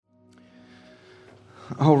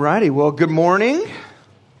Alrighty, well, good morning.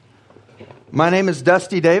 My name is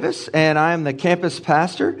Dusty Davis, and I am the campus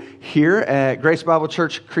pastor here at Grace Bible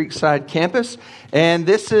Church Creekside Campus. And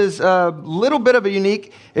this is a little bit of a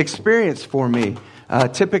unique experience for me.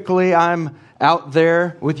 Typically, I'm out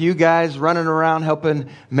there with you guys running around helping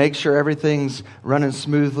make sure everything's running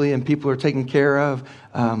smoothly and people are taken care of.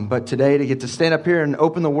 But today, to get to stand up here and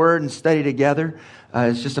open the Word and study together,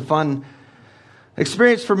 is just a fun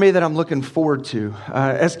experience for me that I'm looking forward to.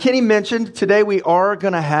 As Kenny mentioned, today we are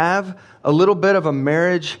going to have a little bit of a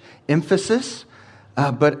marriage emphasis.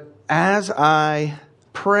 But as I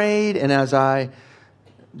prayed and as I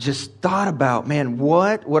just thought about, man,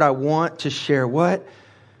 what would I want to share? What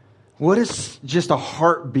is just a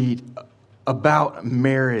heartbeat about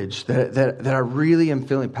marriage that I really am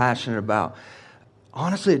feeling passionate about?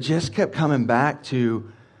 Honestly, it just kept coming back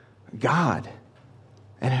to God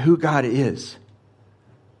and who God is.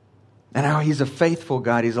 And how He's a faithful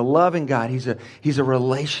God. He's a loving God. He's a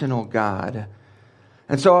relational God.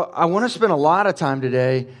 And so I want to spend a lot of time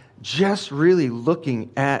today just really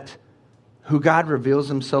looking at who God reveals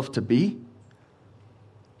Himself to be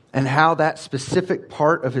and how that specific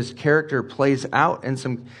part of His character plays out in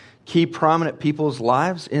some key prominent people's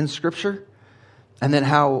lives in Scripture, and then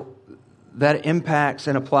how that impacts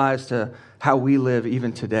and applies to how we live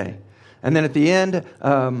even today. And then at the end,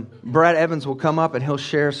 Brad Evans will come up and he'll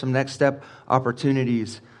share some next step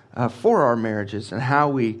opportunities for our marriages and how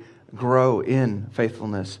we grow in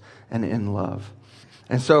faithfulness and in love.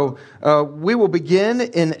 And so we will begin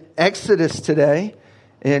in Exodus today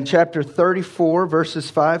in chapter 34,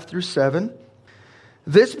 verses 5 through 7.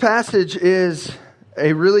 This passage is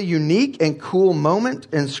a really unique and cool moment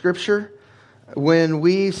in Scripture. When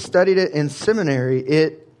we studied it in seminary,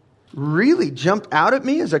 it really jumped out at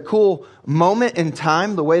me as a cool moment in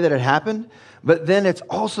time, the way that it happened. But then it's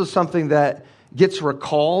also something that gets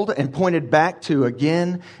recalled and pointed back to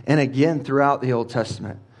again and again throughout the Old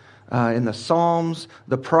Testament. In the Psalms,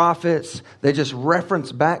 the prophets, they just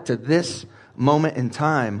reference back to this moment in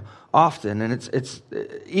time often. And it's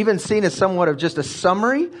even seen as somewhat of just a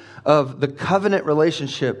summary of the covenant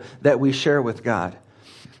relationship that we share with God.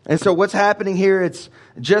 And so what's happening here, it's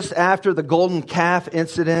just after the golden calf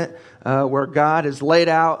incident where God has laid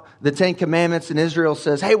out the Ten Commandments and Israel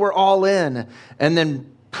says, hey, we're all in. And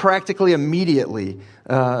then practically immediately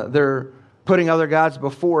they're putting other gods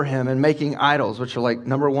before Him and making idols, which are like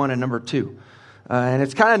number 1 and number 2. And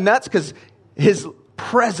it's kind of nuts because His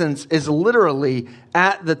presence is literally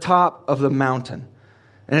at the top of the mountain.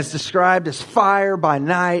 And it's described as fire by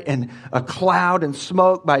night and a cloud and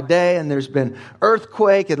smoke by day. And there's been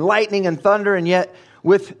earthquake and lightning and thunder. And yet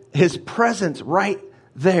with His presence right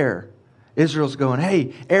there, Israel's going,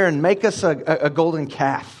 hey, Aaron, make us a golden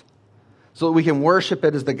calf so that we can worship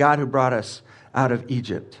it as the God who brought us out of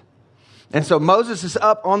Egypt. And so Moses is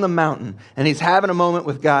up on the mountain and he's having a moment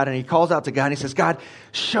with God. And he calls out to God and he says, God,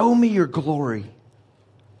 show me your glory.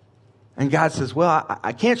 And God says, well,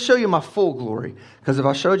 I can't show you my full glory, because if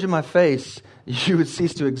I showed you my face, you would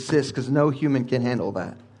cease to exist, because no human can handle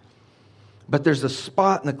that. But there's a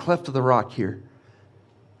spot in the cleft of the rock here,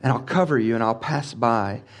 and I'll cover you, and I'll pass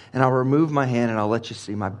by, and I'll remove my hand, and I'll let you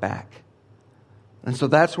see my back. And so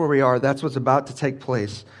that's where we are. That's what's about to take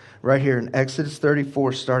place right here in Exodus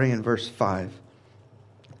 34, starting in verse 5.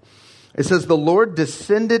 It says, the Lord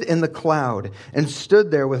descended in the cloud and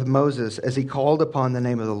stood there with Moses as he called upon the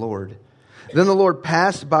name of the Lord. Then the Lord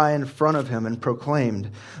passed by in front of him and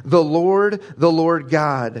proclaimed, the Lord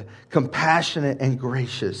God, compassionate and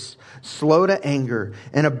gracious, slow to anger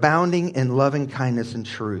and abounding in loving kindness and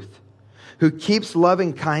truth, who keeps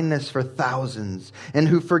loving kindness for thousands and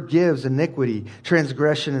who forgives iniquity,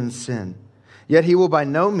 transgression, and sin. Yet He will by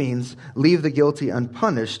no means leave the guilty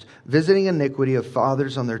unpunished, visiting iniquity of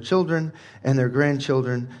fathers on their children and their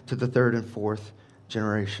grandchildren to the 3rd and 4th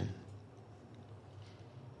generation.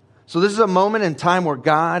 So this is a moment in time where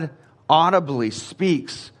God audibly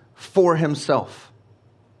speaks for Himself.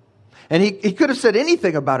 And he could have said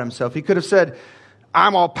anything about Himself. He could have said,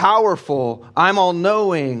 I'm all powerful, I'm all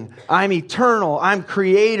knowing, I'm eternal, I'm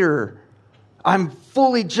creator, I'm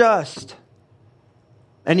fully just.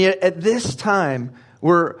 And yet at this time,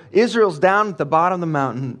 where Israel's down at the bottom of the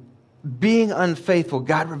mountain, being unfaithful,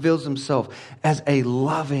 God reveals Himself as a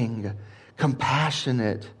loving,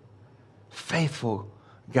 compassionate, faithful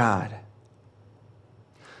God.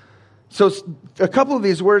 So a couple of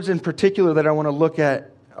these words in particular that I want to look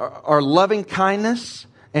at are loving kindness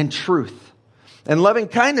and truth. And loving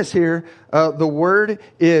kindness here, the word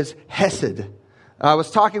is hesed. I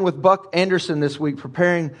was talking with Buck Anderson this week,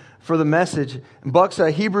 preparing for the message. Buck's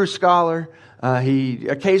a Hebrew scholar. He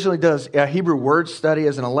occasionally does a Hebrew word study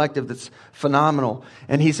as an elective that's phenomenal.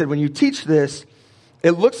 And he said, when you teach this,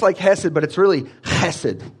 it looks like hesed, but it's really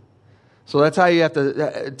chesed. So that's how you have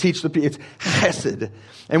to teach the people. It's chesed.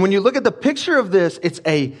 And when you look at the picture of this, it's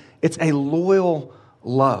a loyal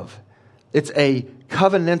love. It's a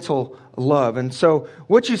covenantal love. And so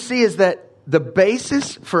what you see is that the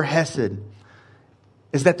basis for hesed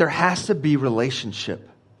is that there has to be relationship.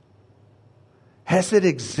 Hesed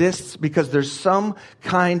exists because there's some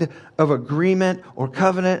kind of agreement or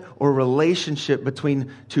covenant or relationship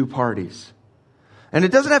between two parties. And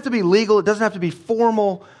it doesn't have to be legal. It doesn't have to be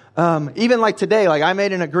formal. Even like today, like I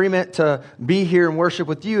made an agreement to be here and worship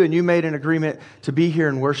with you, and you made an agreement to be here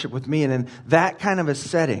and worship with me. And in that kind of a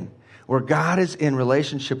setting where God is in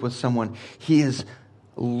relationship with someone, He is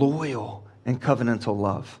loyal and covenantal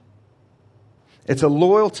love. It's a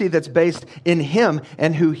loyalty that's based in Him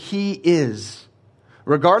and who He is.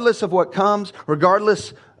 Regardless of what comes,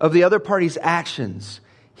 regardless of the other party's actions,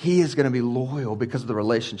 He is going to be loyal because of the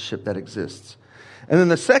relationship that exists. And then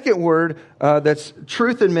the second word that's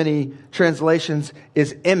truth in many translations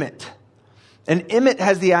is emet. And emet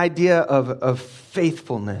has the idea of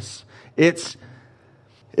faithfulness. It's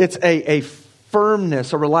a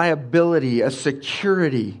firmness, a reliability, a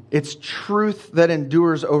security. It's truth that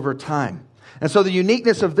endures over time. And so the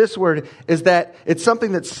uniqueness of this word is that it's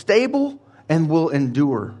something that's stable and will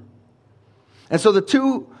endure. And so the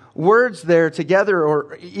two words there together,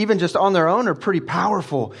 or even just on their own, are pretty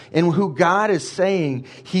powerful in who God is saying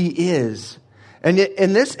He is. And yet,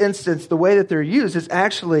 in this instance, the way that they're used is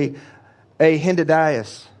actually a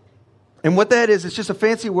hendidias. And what that is, it's just a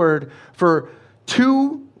fancy word for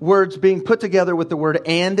two words being put together with the word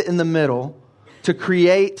 "and" in the middle to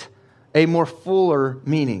create a more fuller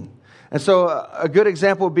meaning. And so a good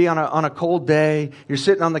example would be on a cold day, you're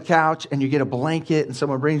sitting on the couch and you get a blanket and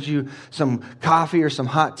someone brings you some coffee or some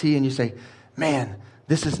hot tea and you say, man,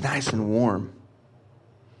 this is nice and warm.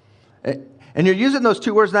 And you're using those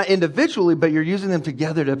two words not individually, but you're using them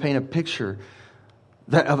together to paint a picture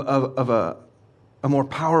of a more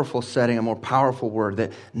powerful setting, a more powerful word,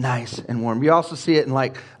 that nice and warm. You also see it in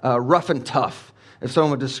like rough and tough. If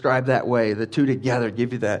someone would describe that way, the two together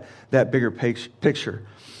give you that bigger picture.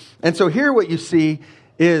 And so here what you see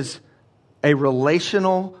is a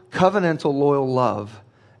relational, covenantal, loyal love,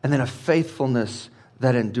 and then a faithfulness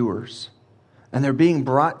that endures. And they're being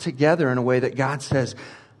brought together in a way that God says,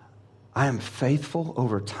 I am faithful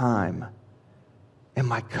over time in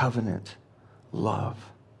my covenant love.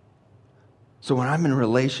 So when I'm in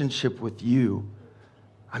relationship with you,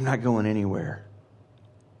 I'm not going anywhere.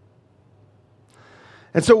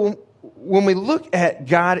 And so when we look at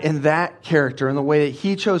God in that character and the way that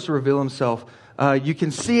He chose to reveal Himself, you can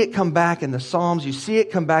see it come back in the Psalms. You see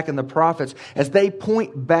it come back in the prophets as they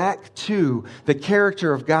point back to the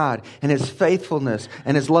character of God and His faithfulness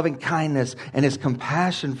and His loving kindness and His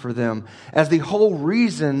compassion for them as the whole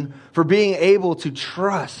reason for being able to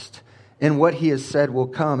trust in what He has said will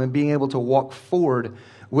come and being able to walk forward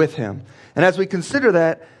with Him. And as we consider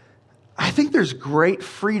that, I think there's great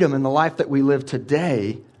freedom in the life that we live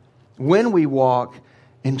today when we walk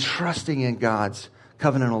in trusting in God's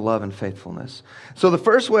covenantal love and faithfulness. So the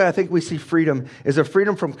first way I think we see freedom is a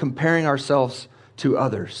freedom from comparing ourselves to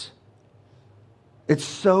others. It's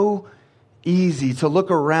so easy to look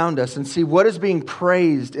around us and see what is being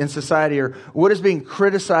praised in society or what is being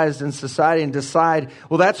criticized in society and decide,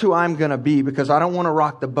 well, that's who I'm going to be because I don't want to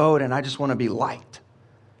rock the boat and I just want to be liked.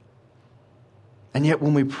 And yet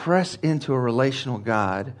when we press into a relational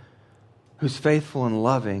God who's faithful and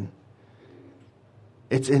loving,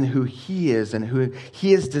 it's in who He is and who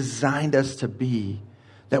He has designed us to be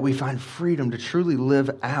that we find freedom to truly live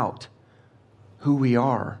out who we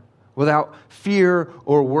are without fear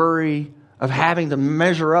or worry of having to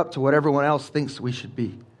measure up to what everyone else thinks we should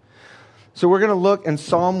be. So we're going to look in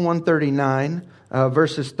Psalm 139,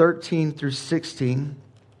 verses 13 through 16.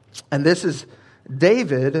 And this is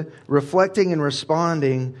David reflecting and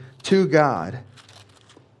responding to God.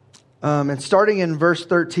 And starting in verse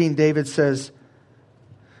 13, David says,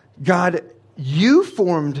 God, you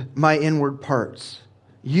formed my inward parts.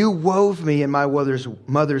 You wove me in my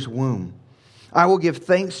mother's womb. I will give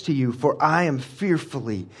thanks to you, for I am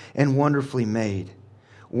fearfully and wonderfully made.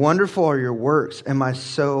 Wonderful are your works, and my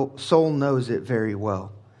soul knows it very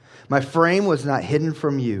well. My frame was not hidden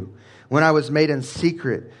from you when I was made in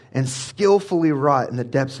secret and skillfully wrought in the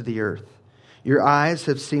depths of the earth. Your eyes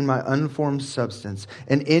have seen my unformed substance,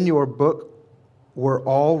 and in your book were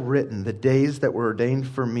all written the days that were ordained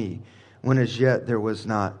for me, when as yet there was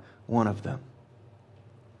not one of them.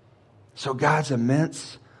 So God's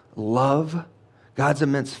immense love, God's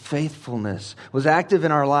immense faithfulness was active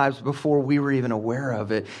in our lives before we were even aware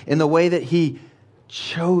of it, in the way that He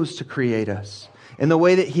chose to create us, in the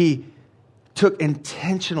way that He took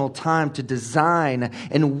intentional time to design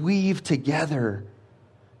and weave together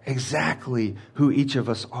exactly who each of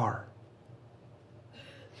us are.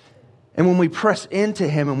 And when we press into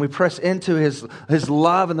Him and we press into His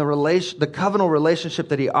love and the covenantal relationship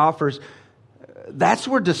that He offers, that's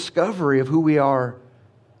where discovery of who we are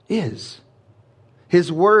is.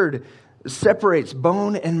 His Word separates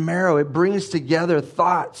bone and marrow. It brings together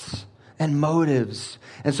thoughts and motives.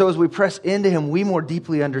 And so as we press into Him, we more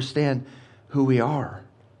deeply understand who we are.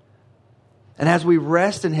 And as we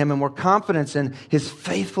rest in Him and we're confident in His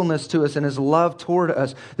faithfulness to us and His love toward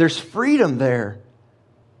us, there's freedom there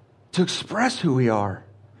to express who we are,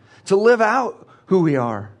 to live out who we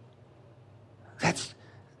are. That's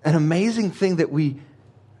an amazing thing that we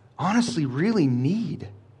honestly really need.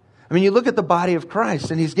 I mean, you look at the body of Christ,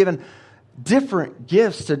 and He's given different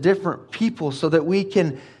gifts to different people so that we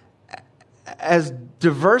can, as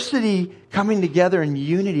diversity coming together in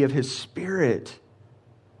unity of His Spirit,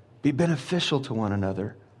 be beneficial to one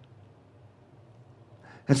another.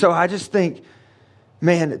 And so I just think,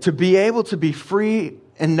 man, to be able to be free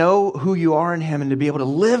and know who you are in Him and to be able to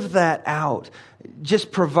live that out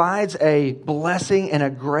just provides a blessing and a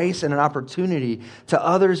grace and an opportunity to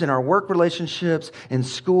others in our work relationships, in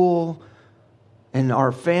school, in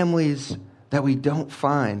our families that we don't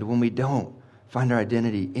find when we don't find our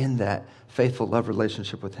identity in that faithful love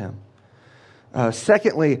relationship with Him.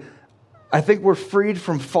 Secondly, I think we're freed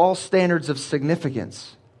from false standards of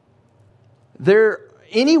significance.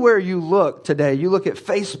 Anywhere you look today, you look at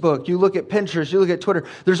Facebook, you look at Pinterest, you look at Twitter,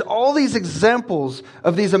 there's all these examples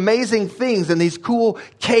of these amazing things and these cool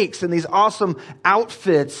cakes and these awesome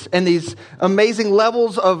outfits and these amazing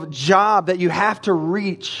levels of job that you have to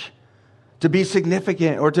reach to be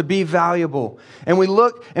significant or to be valuable. And we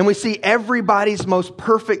look and we see everybody's most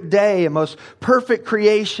perfect day and most perfect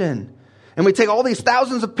creation. And we take all these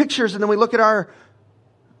thousands of pictures and then we look at our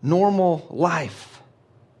normal life.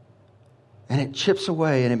 And it chips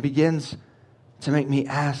away and it begins to make me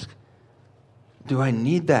ask, do I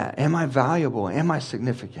need that? Am I valuable? Am I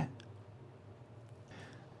significant?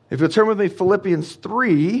 If you'll turn with me, Philippians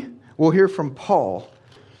 3, we'll hear from Paul.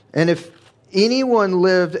 And if anyone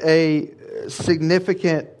lived a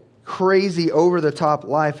significant, crazy, over-the-top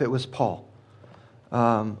life, it was Paul.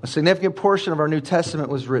 A significant portion of our New Testament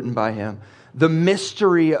was written by him. The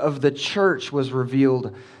mystery of the church was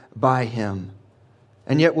revealed by him.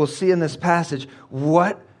 And yet we'll see in this passage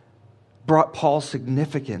what brought Paul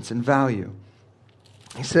significance and value.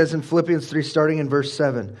 He says in Philippians 3, starting in verse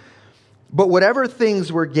 7, "But whatever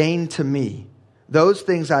things were gained to me, those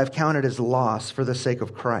things I have counted as loss for the sake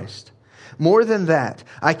of Christ. More than that,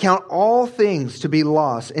 I count all things to be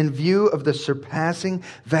loss in view of the surpassing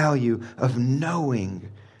value of knowing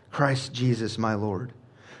Christ Jesus my Lord.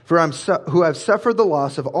 For who have suffered the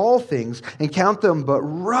loss of all things and count them but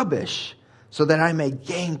rubbish, so that I may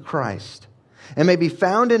gain Christ, and may be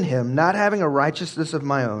found in Him, not having a righteousness of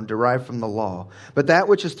my own derived from the law, but that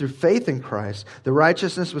which is through faith in Christ, the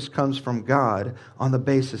righteousness which comes from God on the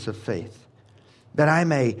basis of faith, that I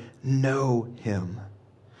may know Him,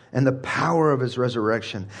 and the power of His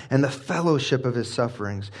resurrection, and the fellowship of His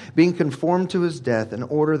sufferings, being conformed to His death, in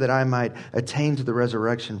order that I might attain to the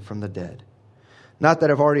resurrection from the dead. Not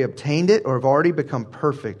that I've already obtained it or have already become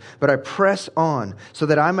perfect, but I press on so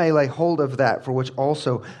that I may lay hold of that for which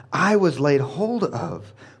also I was laid hold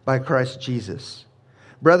of by Christ Jesus.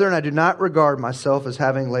 Brethren, I do not regard myself as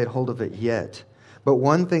having laid hold of it yet, but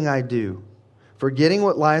one thing I do, forgetting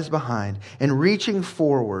what lies behind and reaching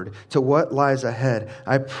forward to what lies ahead,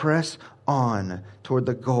 I press on toward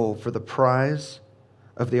the goal for the prize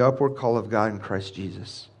of the upward call of God in Christ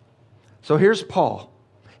Jesus." So here's Paul.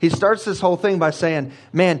 He starts this whole thing by saying,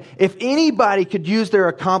 man, if anybody could use their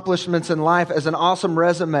accomplishments in life as an awesome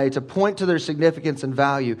resume to point to their significance and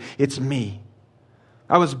value, it's me.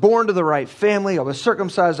 I was born to the right family. I was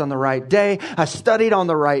circumcised on the right day. I studied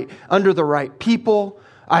under the right people.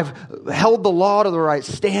 I've held the law to the right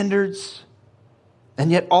standards. And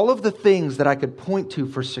yet all of the things that I could point to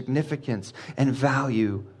for significance and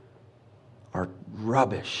value are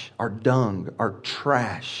rubbish, are dung, are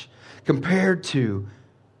trash, compared to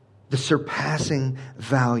the surpassing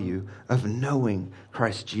value of knowing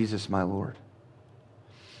Christ Jesus, my Lord.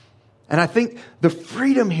 And I think the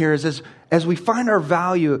freedom here is as we find our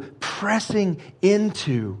value pressing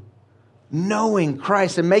into knowing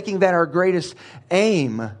Christ and making that our greatest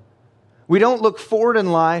aim, we don't look forward in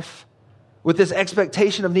life with this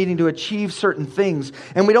expectation of needing to achieve certain things.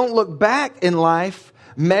 And we don't look back in life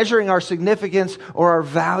measuring our significance or our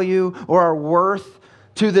value or our worth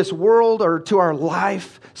to this world or to our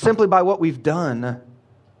life simply by what we've done.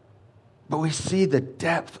 But we see the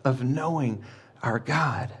depth of knowing our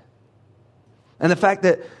God. And the fact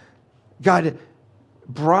that God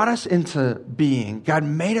brought us into being. God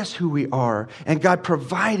made us who we are. And God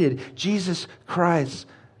provided Jesus Christ's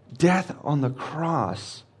death on the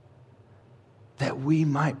cross that we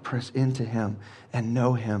might press into Him and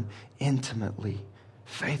know Him intimately,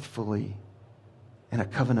 faithfully, in a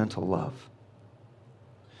covenantal love.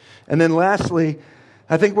 And then lastly,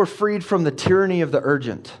 I think we're freed from the tyranny of the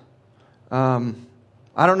urgent. I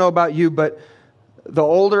don't know about you, but the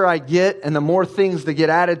older I get and the more things that get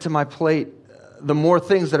added to my plate, the more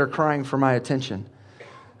things that are crying for my attention.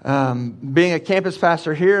 Being a campus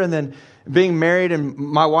pastor here and then being married, and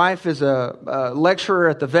my wife is a lecturer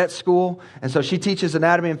at the vet school, and so she teaches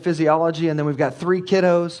anatomy and physiology, and then we've got 3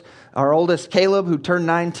 kiddos. Our oldest, Caleb, who turned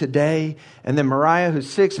 9 today, and then Mariah, who's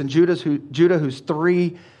 6, and Judah, who's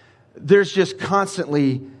 3. There's just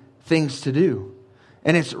constantly things to do.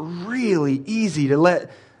 And it's really easy to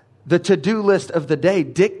let the to-do list of the day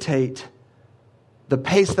dictate the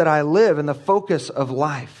pace that I live and the focus of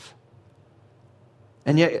life.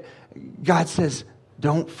 And yet, God says,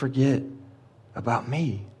 don't forget about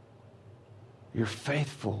me. Your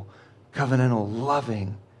faithful, covenantal,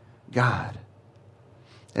 loving God.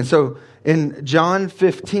 And so, in John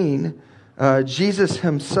 15, Jesus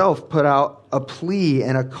Himself put out a plea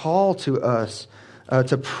and a call to us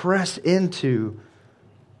to press into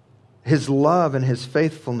His love and His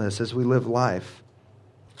faithfulness as we live life.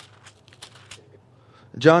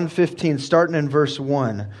 John 15, starting in verse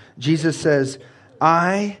 1, Jesus says,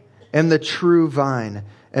 I am the true vine,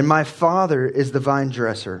 and my Father is the vine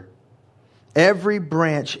dresser. Every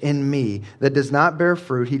branch in me that does not bear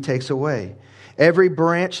fruit, He takes away. Every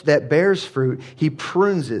branch that bears fruit, He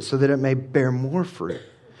prunes it so that it may bear more fruit.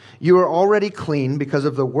 You are already clean because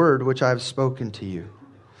of the word which I have spoken to you.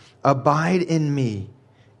 Abide in me,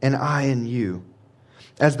 and I in you.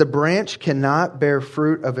 As the branch cannot bear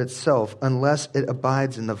fruit of itself unless it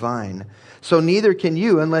abides in the vine, so neither can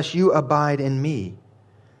you unless you abide in me.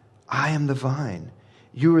 I am the vine,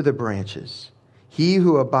 you are the branches. He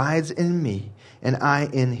who abides in me and I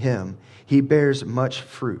in him, he bears much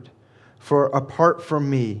fruit. For apart from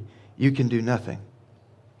me, you can do nothing.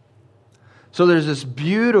 So there's this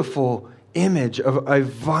beautiful image of a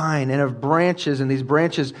vine and of branches, and these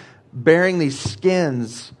branches bearing these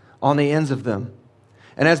skins on the ends of them.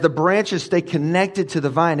 And as the branches stay connected to the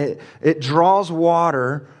vine, it draws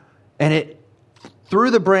water, and it,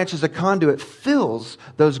 through the branches, a conduit fills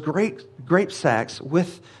those grape sacks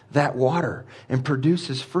with that water and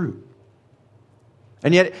produces fruit.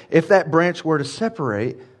 And yet, if that branch were to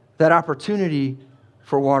separate, that opportunity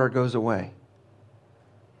for water goes away.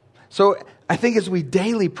 So I think as we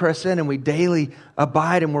daily press in and we daily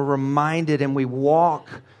abide and we're reminded and we walk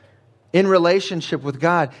in relationship with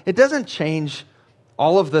God, it doesn't change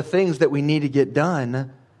all of the things that we need to get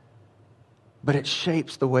done, but it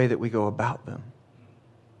shapes the way that we go about them.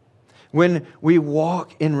 When we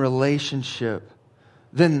walk in relationship,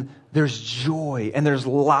 then there's joy and there's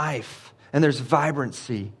life and there's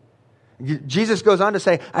vibrancy. Jesus goes on to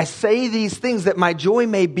say, I say these things that my joy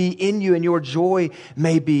may be in you and your joy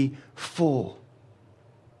may be full.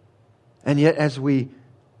 And yet as we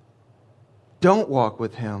don't walk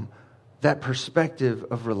with Him, that perspective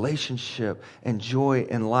of relationship and joy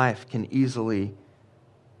in life can easily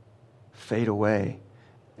fade away.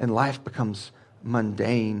 And life becomes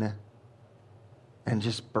mundane and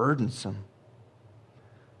just burdensome.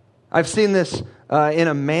 I've seen this in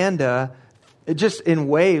Amanda, just in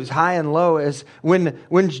waves, high and low, as when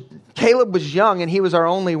Caleb was young and he was our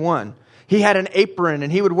only one. He had an apron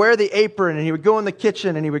and he would wear the apron and he would go in the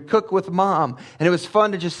kitchen and he would cook with Mom. And it was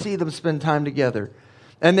fun to just see them spend time together.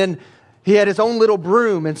 And then he had his own little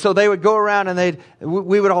broom, and so they would go around and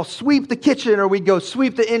we would all sweep the kitchen, or we'd go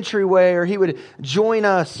sweep the entryway, or he would join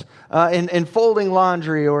us in folding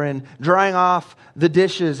laundry or in drying off the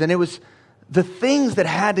dishes. And it was the things that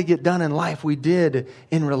had to get done in life we did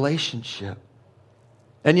in relationship.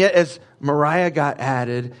 And yet as Mariah got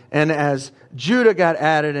added, and as Judah got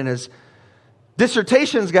added, and as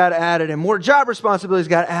dissertations got added and more job responsibilities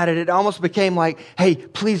got added, it almost became like, hey,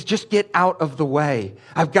 please just get out of the way.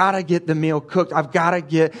 I've got to get the meal cooked. I've got to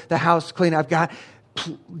get the house clean.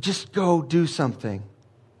 Just go do something.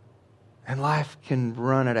 And life can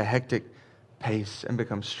run at a hectic pace and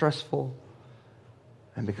become stressful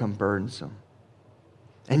and become burdensome.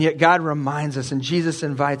 And yet God reminds us, and Jesus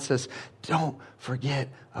invites us, don't forget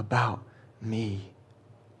about me.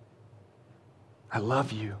 I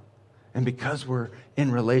love you. And because we're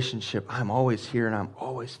in relationship, I'm always here and I'm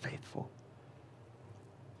always faithful.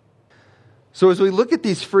 So as we look at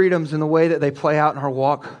these freedoms and the way that they play out in our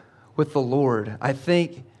walk with the Lord, I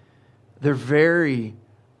think they're very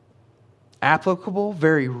applicable,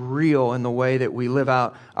 very real in the way that we live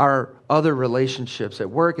out our other relationships at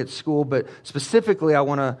work, at school, but specifically I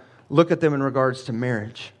want to look at them in regards to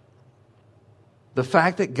marriage. The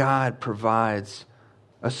fact that God provides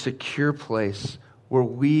a secure place where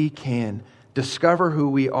we can discover who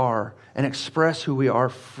we are and express who we are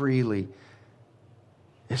freely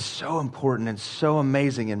is so important and so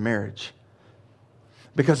amazing in marriage.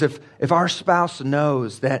 Because if our spouse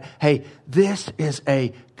knows that, hey, this is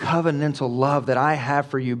a covenantal love that I have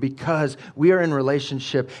for you because we are in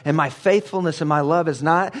relationship and my faithfulness and my love is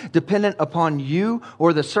not dependent upon you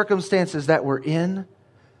or the circumstances that we're in,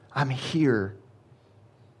 I'm here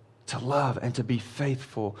to love and to be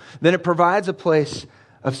faithful. Then it provides a place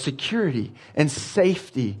of security and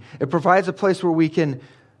safety. It provides a place where we can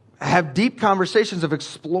have deep conversations of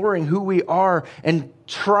exploring who we are and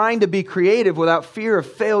trying to be creative without fear of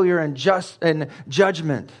failure and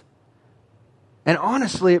judgment. And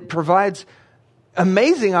honestly, it provides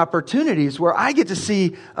amazing opportunities where I get to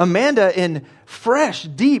see Amanda in fresh,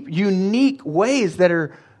 deep, unique ways that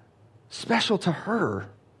are special to her.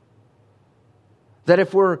 That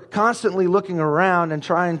if we're constantly looking around and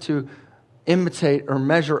trying to imitate or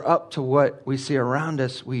measure up to what we see around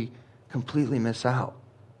us, we completely miss out.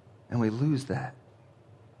 And we lose that.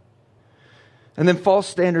 And then false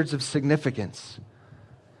standards of significance.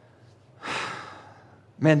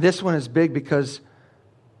 Man, this one is big because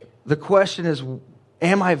the question is,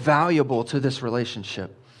 am I valuable to this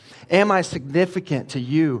relationship? Am I significant to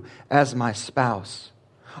you as my spouse?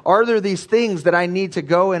 Are there these things that I need to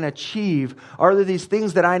go and achieve? Are there these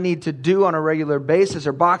things that I need to do on a regular basis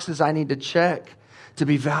or boxes I need to check to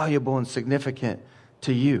be valuable and significant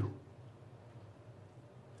to you?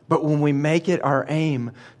 But when we make it our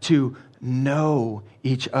aim to know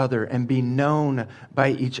each other and be known by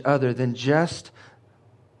each other, then just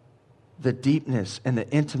the deepness and the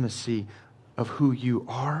intimacy of who you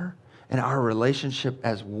are and our relationship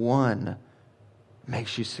as one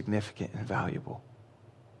makes you significant and valuable.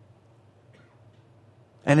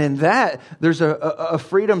 And in that, there's a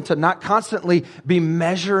freedom to not constantly be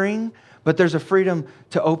measuring, but there's a freedom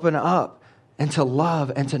to open up and to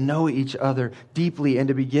love and to know each other deeply and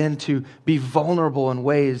to begin to be vulnerable in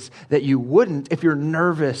ways that you wouldn't if you're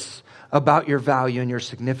nervous about your value and your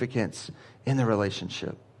significance in the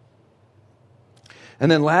relationship.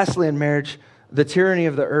 And then lastly in marriage, the tyranny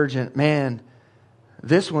of the urgent. Man,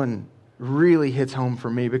 this one really hits home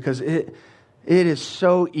for me because it is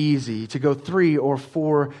so easy to go 3 or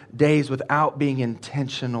 4 days without being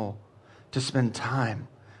intentional to spend time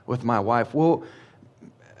with my wife. Well,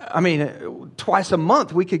 I mean, twice a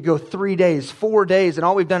month we could go 3 days, 4 days, and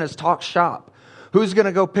all we've done is talk shop. Who's going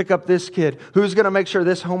to go pick up this kid? Who's going to make sure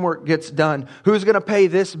this homework gets done? Who's going to pay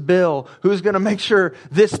this bill? Who's going to make sure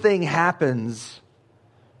this thing happens?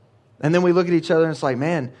 And then we look at each other and it's like,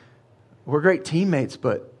 man, we're great teammates,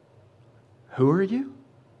 but who are you?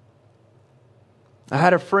 I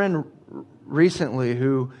had a friend recently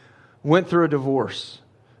who went through a divorce.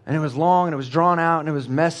 And it was long and it was drawn out and it was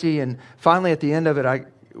messy. And finally at the end of it, I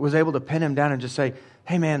was able to pin him down and just say,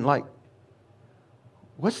 hey man, like,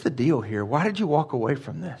 what's the deal here? Why did you walk away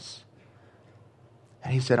from this?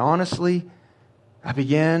 And he said, honestly, I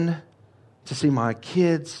began to see my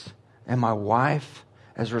kids and my wife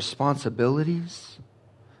as responsibilities,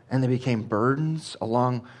 and they became burdens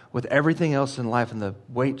along with everything else in life, and the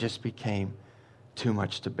weight just became too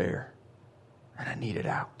much to bear, and I needed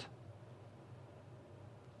out.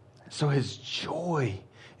 So his joy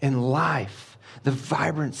in life, the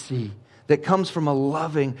vibrancy that comes from a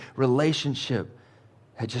loving relationship,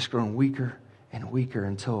 had just grown weaker and weaker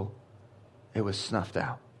until it was snuffed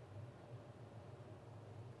out.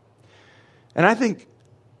 And I think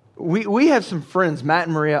we have some friends, Matt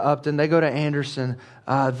and Maria Upton, they go to Anderson.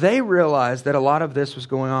 They realized that a lot of this was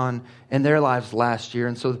going on in their lives last year.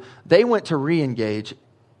 And so they went to re-engage.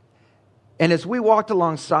 And as we walked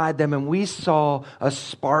alongside them and we saw a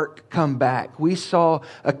spark come back, we saw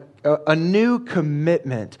a new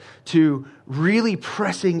commitment to really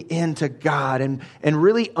pressing into God and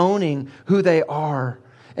really owning who they are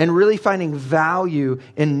and really finding value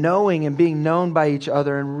in knowing and being known by each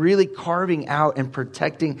other and really carving out and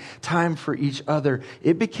protecting time for each other.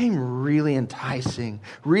 It became really enticing,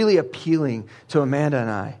 really appealing to Amanda and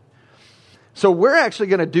I. So we're actually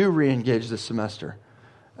going to do re-engage this semester.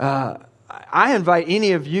 I invite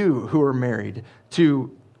any of you who are married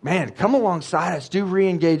to man, come alongside us. Do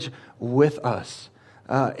re-engage with us.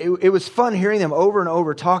 It was fun hearing them over and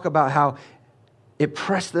over talk about how it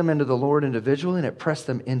pressed them into the Lord individually and it pressed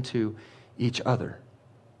them into each other.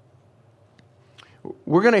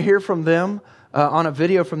 We're going to hear from them on a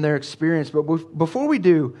video from their experience. But before we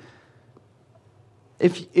do,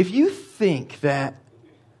 if you think that,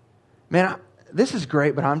 man, this is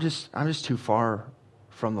great, but I'm just too far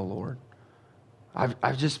from the Lord.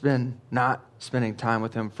 I've just been not spending time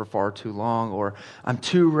with Him for far too long, or I'm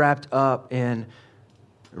too wrapped up in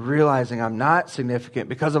realizing I'm not significant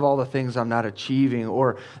because of all the things I'm not achieving,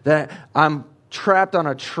 or that I'm trapped on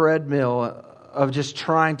a treadmill of just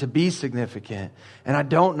trying to be significant and I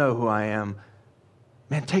don't know who I am.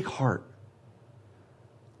 Man, take heart.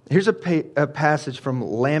 Here's a passage from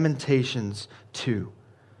Lamentations 2.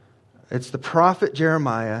 It's the prophet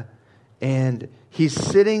Jeremiah, and he's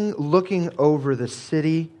sitting looking over the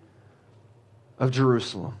city of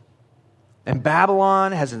Jerusalem. And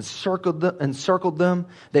Babylon has encircled them.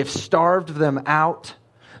 They've starved them out.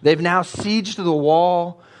 They've now sieged the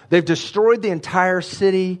wall. They've destroyed the entire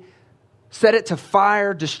city, set it to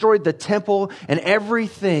fire, destroyed the temple, and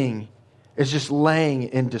everything is just laying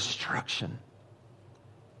in destruction.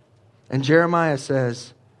 And Jeremiah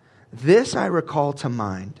says, "This I recall to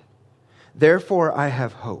mind. Therefore I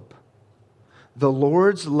have hope. The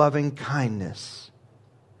Lord's loving kindness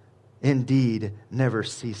indeed never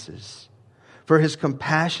ceases, for His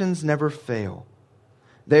compassions never fail.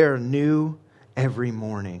 They are new every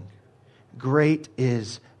morning. Great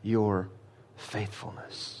is your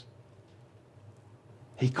faithfulness."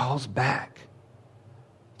 He calls back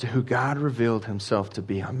to who God revealed Himself to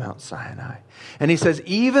be on Mount Sinai. And He says,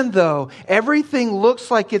 even though everything looks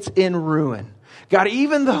like it's in ruin, God,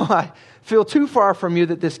 even though I feel too far from you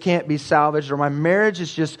that this can't be salvaged, or my marriage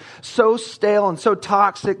is just so stale and so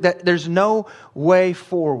toxic that there's no way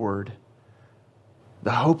forward,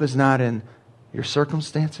 the hope is not in your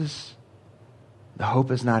circumstances. The hope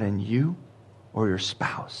is not in you or your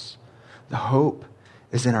spouse. The hope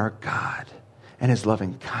is in our God and His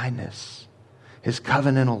loving kindness, His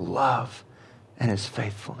covenantal love, and His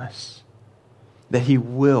faithfulness. That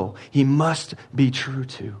He must be true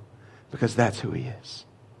to, because that's who He is.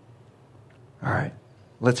 All right,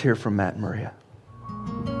 let's hear from Matt and Maria.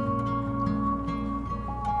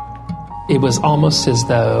 It was almost as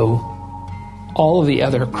though all of the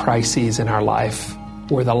other crises in our life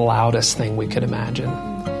were the loudest thing we could imagine.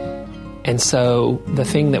 And so the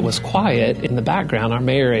thing that was quiet in the background, our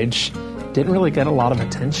marriage, didn't really get a lot of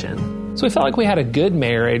attention. So we felt like we had a good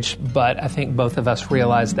marriage, but I think both of us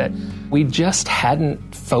realized that we just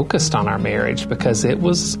hadn't focused on our marriage because it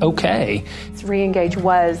was okay. Re-engage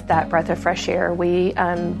was that breath of fresh air. We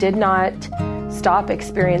did not stop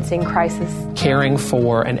experiencing crisis. Caring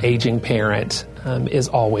for an aging parent is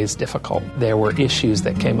always difficult. There were issues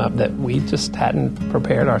that came up that we just hadn't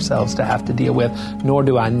prepared ourselves to have to deal with, nor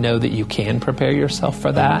do I know that you can prepare yourself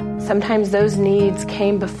for that. Sometimes those needs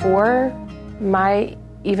came before my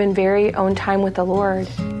even very own time with the Lord.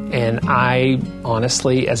 And I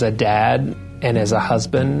honestly, as a dad and as a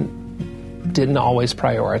husband, didn't always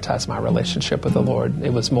prioritize my relationship with the Lord.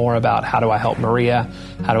 It was more about, how do I help Maria?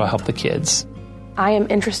 How do I help the kids? I am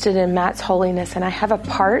interested in Matt's holiness, and I have a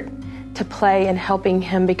part to play in helping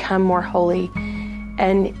him become more holy.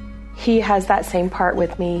 And he has that same part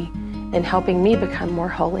with me in helping me become more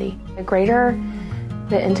holy. The greater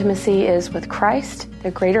the intimacy is with Christ,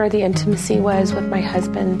 the greater the intimacy was with my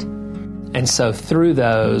husband. And so through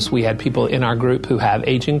those, we had people in our group who have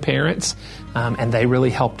aging parents, and they really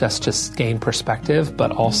helped us just gain perspective,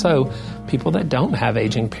 but also people that don't have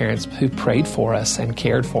aging parents who prayed for us and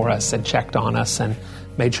cared for us and checked on us and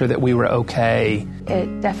made sure that we were okay.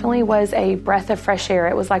 It definitely was a breath of fresh air.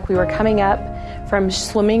 It was like we were coming up from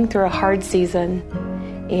swimming through a hard season,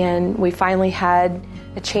 and we finally had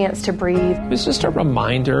a chance to breathe. It was just a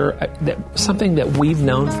reminder that something that we've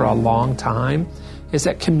known for a long time is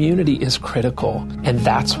that community is critical. And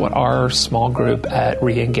that's what our small group at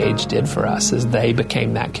Re-engage did for us, is they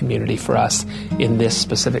became that community for us in this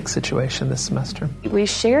specific situation this semester. We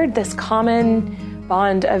shared this common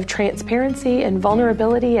bond of transparency and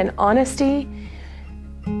vulnerability and honesty,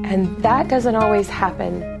 and that doesn't always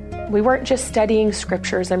happen. We weren't just studying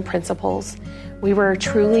scriptures and principles. We were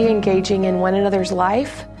truly engaging in one another's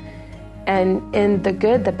life, and in the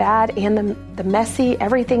good, the bad, and the messy,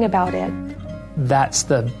 everything about it. That's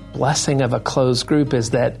the blessing of a closed group,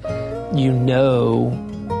 is that you know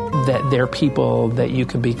that they're people that you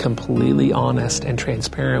can be completely honest and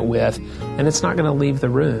transparent with, and it's not going to leave the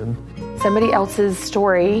room. Somebody else's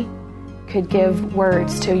story could give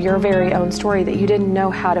words to your very own story that you didn't know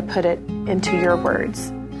how to put it into your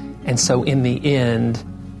words. And so in the end,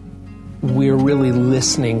 we're really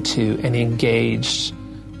listening to and engaged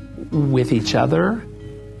with each other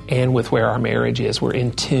and with where our marriage is. We're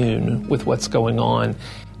in tune with what's going on.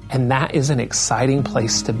 And that is an exciting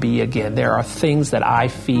place to be again. There are things that I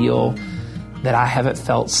feel that I haven't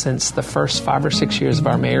felt since the first 5 or 6 years of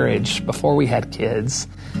our marriage before we had kids.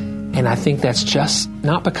 And I think that's just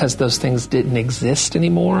not because those things didn't exist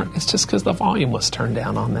anymore. It's just because the volume was turned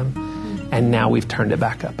down on them. And now we've turned it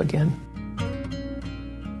back up again.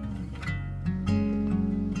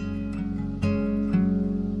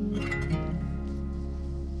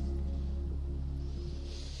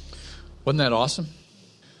 Wasn't that awesome?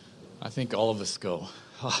 I think all of us go,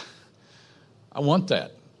 I want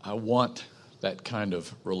that. I want that kind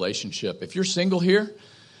of relationship. If you're single here,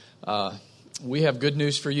 we have good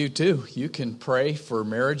news for you too. You can pray for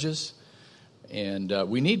marriages, and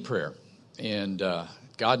we need prayer. And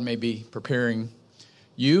God may be preparing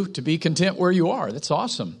you to be content where you are. That's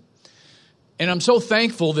awesome. And I'm so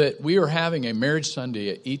thankful that we are having a marriage Sunday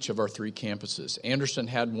at each of our 3 campuses. Anderson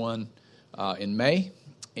had one in May.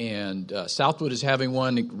 And Southwood is having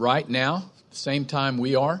one right now, same time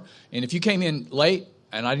we are. And if you came in late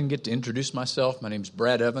and I didn't get to introduce myself, my name's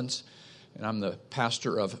Brad Evans, and I'm the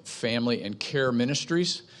pastor of Family and Care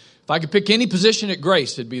Ministries. If I could pick any position at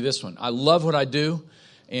Grace, it'd be this one. I love what I do,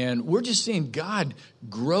 and we're just seeing God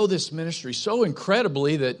grow this ministry so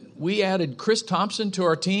incredibly that we added Chris Thompson to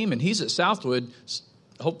our team, and he's at Southwood,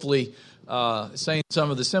 hopefully saying some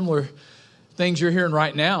of the similar things you're hearing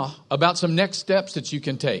right now about some next steps that you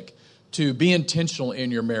can take to be intentional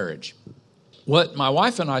in your marriage. What my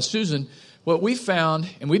wife and I, Susan, what we found,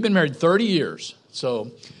 and we've been married 30 years,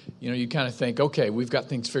 so, you kind of think, okay, we've got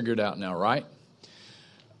things figured out now, right?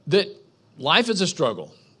 That life is a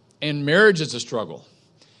struggle, and marriage is a struggle.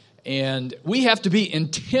 And we have to be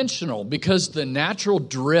intentional because the natural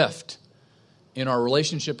drift in our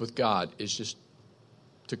relationship with God is just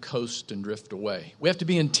to coast and drift away. We have to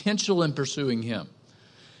be intentional in pursuing Him.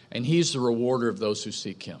 And He's the rewarder of those who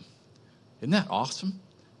seek Him. Isn't that awesome?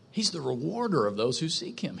 He's the rewarder of those who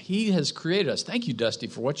seek Him. He has created us. Thank you, Dusty,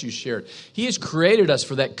 for what you shared. He has created us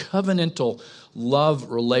for that covenantal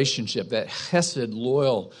love relationship, that chesed,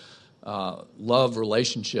 loyal love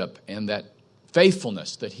relationship, and that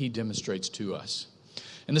faithfulness that He demonstrates to us.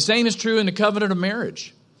 And the same is true in the covenant of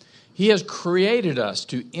marriage. He has created us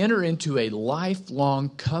to enter into a lifelong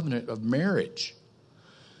covenant of marriage.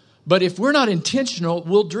 But if we're not intentional,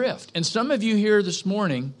 we'll drift. And some of you here this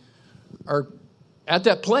morning are at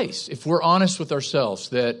that place, if we're honest with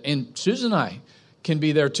ourselves, and Susan and I can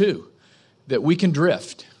be there too, that we can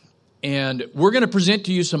drift. And we're going to present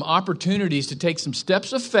to you some opportunities to take some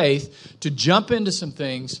steps of faith to jump into some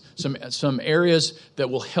things, some areas that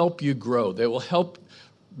will help you grow, that will help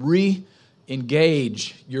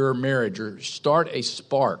re-engage your marriage or start a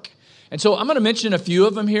spark. And so I'm going to mention a few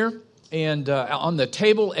of them here. And on the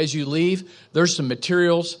table as you leave, there's some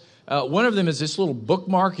materials. One of them is this little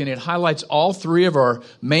bookmark, and it highlights all 3 of our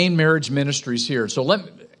main marriage ministries here. So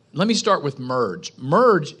let me start with Merge.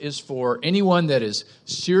 Merge is for anyone that is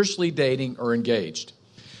seriously dating or engaged.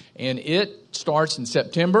 And it starts in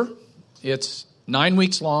September. It's 9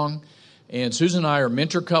 weeks long. And Susan and I are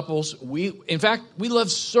mentor couples. In fact, we love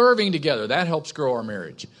serving together. That helps grow our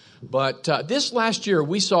marriage. But this last year,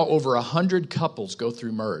 we saw over 100 couples go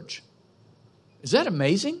through Merge. Is that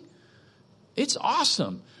amazing? It's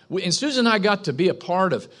awesome. And Susan and I got to be a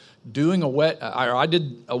part of doing I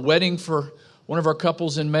did a wedding for one of our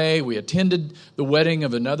couples in May. We attended the wedding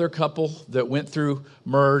of another couple that went through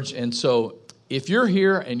Merge. And so if you're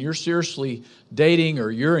here and you're seriously dating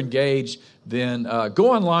or you're engaged, then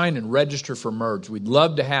go online and register for Merge. We'd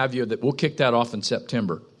love to have you. We'll kick that off in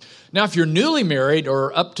September. Now, if you're newly married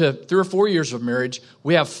or up to 3 or 4 years of marriage,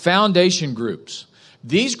 we have foundation groups.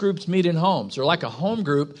 These groups meet in homes. They're like a home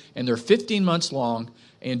group, and they're 15 months long.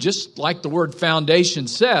 And just like the word foundation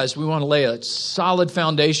says, we want to lay a solid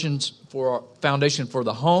foundation for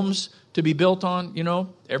the homes to be built on.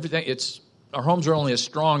 Everything. Our homes are only as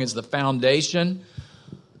strong as the foundation.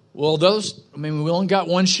 Well, we only got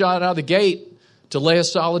one shot out of the gate to lay a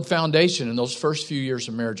solid foundation, and those first few years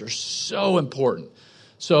of marriage are so important.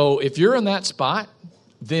 So if you're in that spot,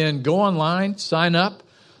 then go online, sign up.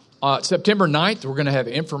 September 9th, we're going to have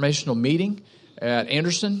an informational meeting at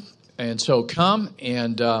Anderson. And so come,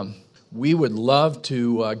 and we would love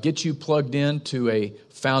to get you plugged into a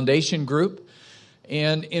foundation group.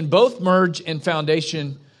 And in both Merge and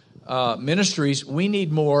Foundation ministries, we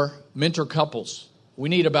need more mentor couples. We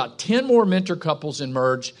need about 10 more mentor couples in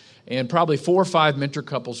Merge and probably 4 or 5 mentor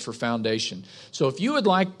couples for Foundation. So if you would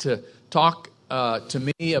like to talk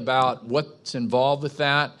to me about what's involved with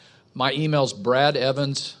that, My email's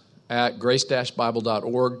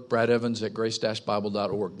bradevans@grace-bible.org,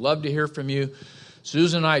 bradevans@grace-bible.org. Love to hear from you.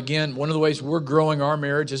 Susan and I, again, one of the ways we're growing our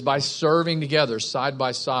marriage is by serving together side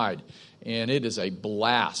by side, and it is a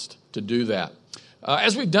blast to do that.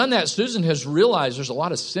 As we've done that, Susan has realized there's a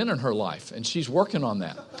lot of sin in her life, and she's working on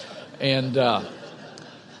that. And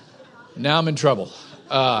now I'm in trouble.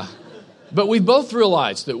 But we both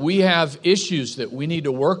realized that we have issues that we need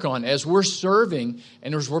to work on as we're serving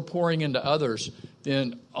and as we're pouring into others.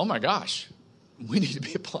 Then, oh my gosh, we need to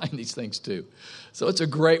be applying these things too. So it's a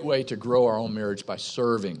great way to grow our own marriage by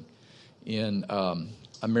serving in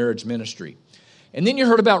a marriage ministry. And then you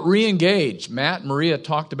heard about Reengage. Matt and Maria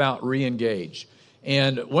talked about Reengage.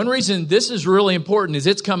 And one reason this is really important is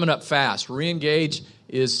it's coming up fast. Reengage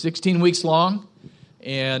is 16 weeks long.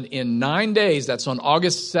 And in 9 days, that's on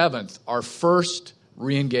August 7th, our first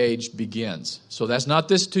Reengage begins. So that's not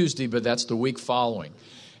this Tuesday, but that's the week following.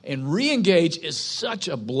 And Reengage is such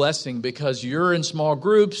a blessing because you're in small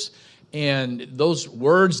groups, and those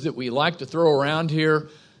words that we like to throw around here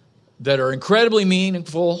that are incredibly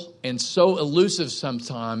meaningful and so elusive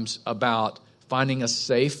sometimes about finding a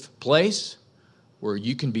safe place where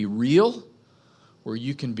you can be real, where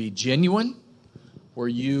you can be genuine, where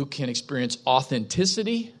you can experience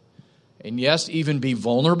authenticity, and yes, even be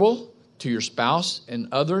vulnerable to your spouse and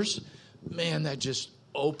others. Man, that just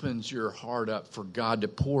opens your heart up for God to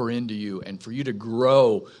pour into you and for you to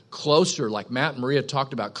grow closer, like Matt and Maria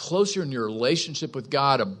talked about, closer in your relationship with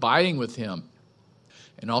God, abiding with Him,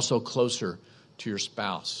 and also closer to your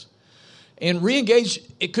spouse. And Reengage,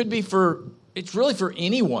 it's really for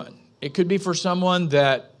anyone. It could be for someone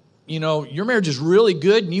that, your marriage is really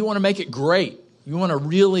good and you want to make it great. You want to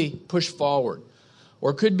really push forward. Or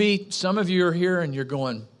it could be some of you are here and you're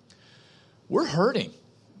going, we're hurting.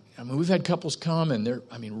 We've had couples come and they're,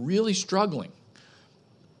 really struggling.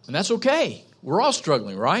 And that's okay. We're all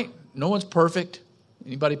struggling, right? No one's perfect.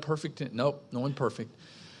 Anybody perfect? Nope, no one's perfect.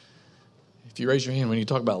 If you raise your hand when you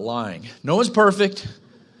talk about lying. No one's perfect.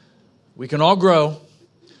 We can all grow.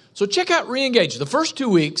 So check out Reengage. The first 2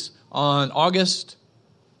 weeks on August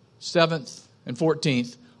 7th and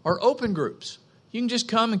 14th are open groups. You can just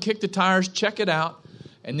come and kick the tires, check it out,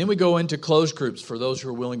 and then we go into closed groups for those who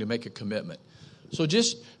are willing to make a commitment. So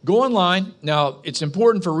just go online. Now, it's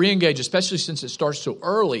important for Reengage, especially since it starts so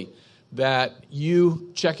early, that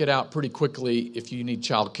you check it out pretty quickly if you need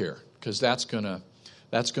childcare, because that's gonna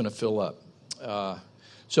fill up.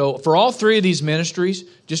 So for all three of these ministries,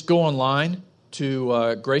 just go online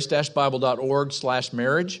to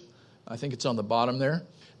grace-bible.org/marriage. I think it's on the bottom there.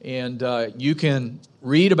 And you can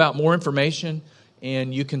read about more information,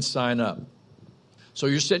 and you can sign up. So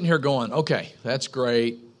you're sitting here going, okay, that's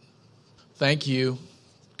great. Thank you.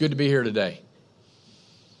 Good to be here today.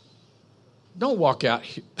 Don't walk out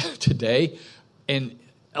today and,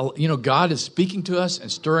 God is speaking to us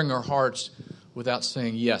and stirring our hearts without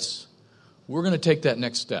saying, yes, we're going to take that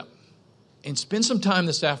next step. And spend some time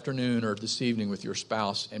this afternoon or this evening with your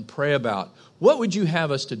spouse and pray about, what would you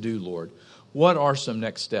have us to do, Lord? What are some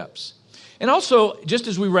next steps? And also, just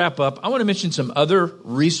as we wrap up, I want to mention some other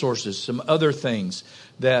resources, some other things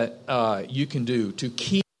that you can do to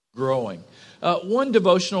keep growing. One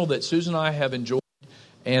devotional that Susan and I have enjoyed,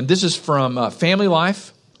 and this is from Family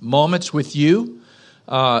Life, Moments with You.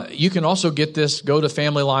 You can also get this, go to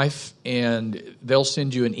Family Life, and they'll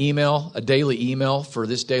send you an email, a daily email for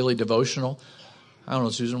this daily devotional. I don't know,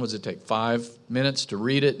 Susan, what does it take, 5 minutes to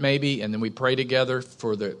read it maybe? And then we pray together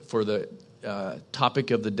for the topic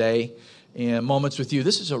of the day and Moments with You.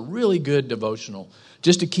 This is a really good devotional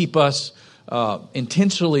just to keep us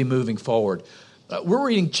intentionally moving forward. We're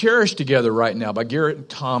reading Cherish together right now by Garrett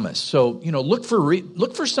Thomas. So, look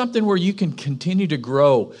for something where you can continue to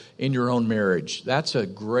grow in your own marriage. That's a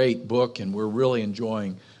great book, and we're really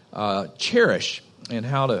enjoying Cherish and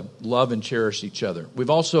how to love and cherish each other. We've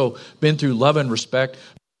also been through Love and Respect,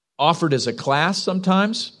 offered as a class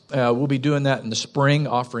sometimes. We'll be doing that in the spring,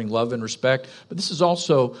 offering Love and Respect. But this is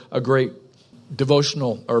also a great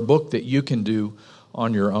devotional or book that you can do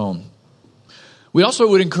on your own. We also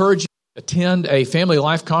would encourage you to attend a Family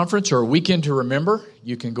Life Conference or a Weekend to Remember.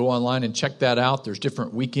 You can go online and check that out. There's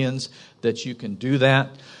different weekends that you can do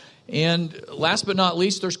that. And last but not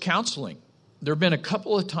least, there's counseling. There have been a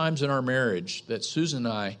couple of times in our marriage that Susan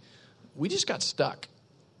and I, we just got stuck.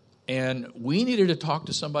 And we needed to talk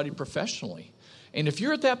to somebody professionally. And if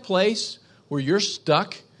you're at that place where you're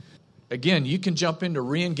stuck, again, you can jump into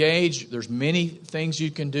Reengage. There's many things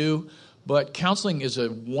you can do. But counseling is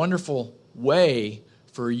a wonderful way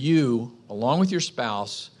for you, along with your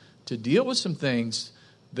spouse, to deal with some things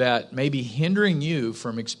that may be hindering you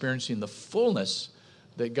from experiencing the fullness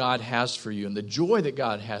that God has for you and the joy that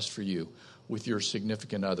God has for you with your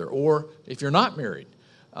significant other. Or if you're not married,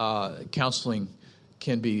 counseling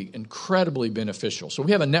can be incredibly beneficial. So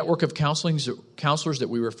we have a network of counselors that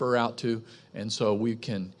we refer out to, and so we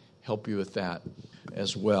can help you with that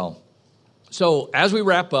as well. So as we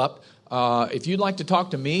wrap up, if you'd like to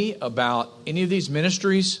talk to me about any of these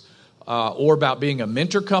ministries or about being a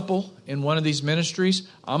mentor couple in one of these ministries,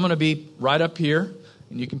 I'm going to be right up here,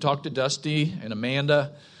 and you can talk to Dusty and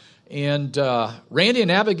Amanda. And Randy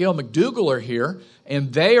and Abigail McDougall are here,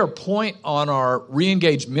 and they are point on our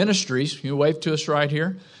Reengage Ministries. Can you wave to us right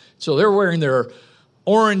here? So they're wearing their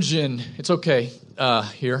orange, and it's okay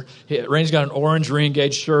here. Randy's got an orange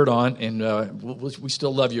Reengage shirt on, and we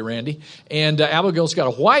still love you, Randy. And Abigail's got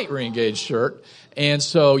a white Reengage shirt. And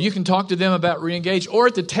so you can talk to them about Reengage. Or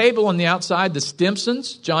at the table on the outside, the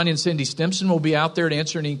Stimsons, Johnny and Cindy Stimson, will be out there to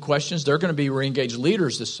answer any questions. They're going to be Reengage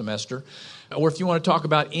leaders this semester. Or if you want to talk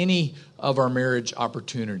about any of our marriage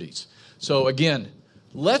opportunities. So again,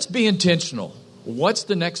 let's be intentional. What's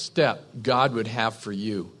the next step God would have for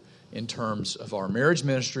you in terms of our marriage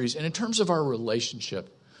ministries and in terms of our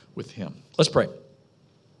relationship with Him? Let's pray.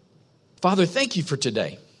 Father, thank you for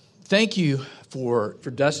today. Thank you for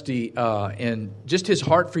Dusty and just his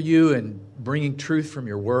heart for you and bringing truth from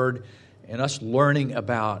your word and us learning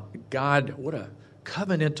about God, what a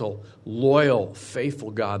covenantal, loyal,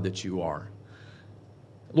 faithful God that you are.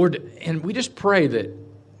 Lord, and we just pray that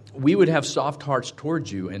we would have soft hearts towards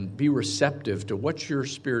you and be receptive to what your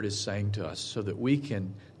Spirit is saying to us so that we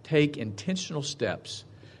can take intentional steps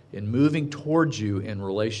in moving towards you in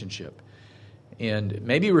relationship and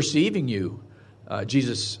maybe receiving you,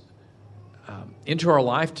 Jesus, into our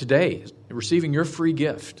life today, receiving your free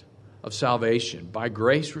gift of salvation. By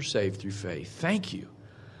grace we're saved through faith. Thank you.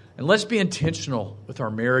 And let's be intentional with our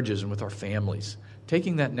marriages and with our families,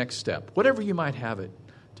 taking that next step, whatever you might have it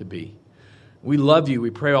to be. We love you. We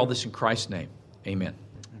pray all this in Christ's name. Amen.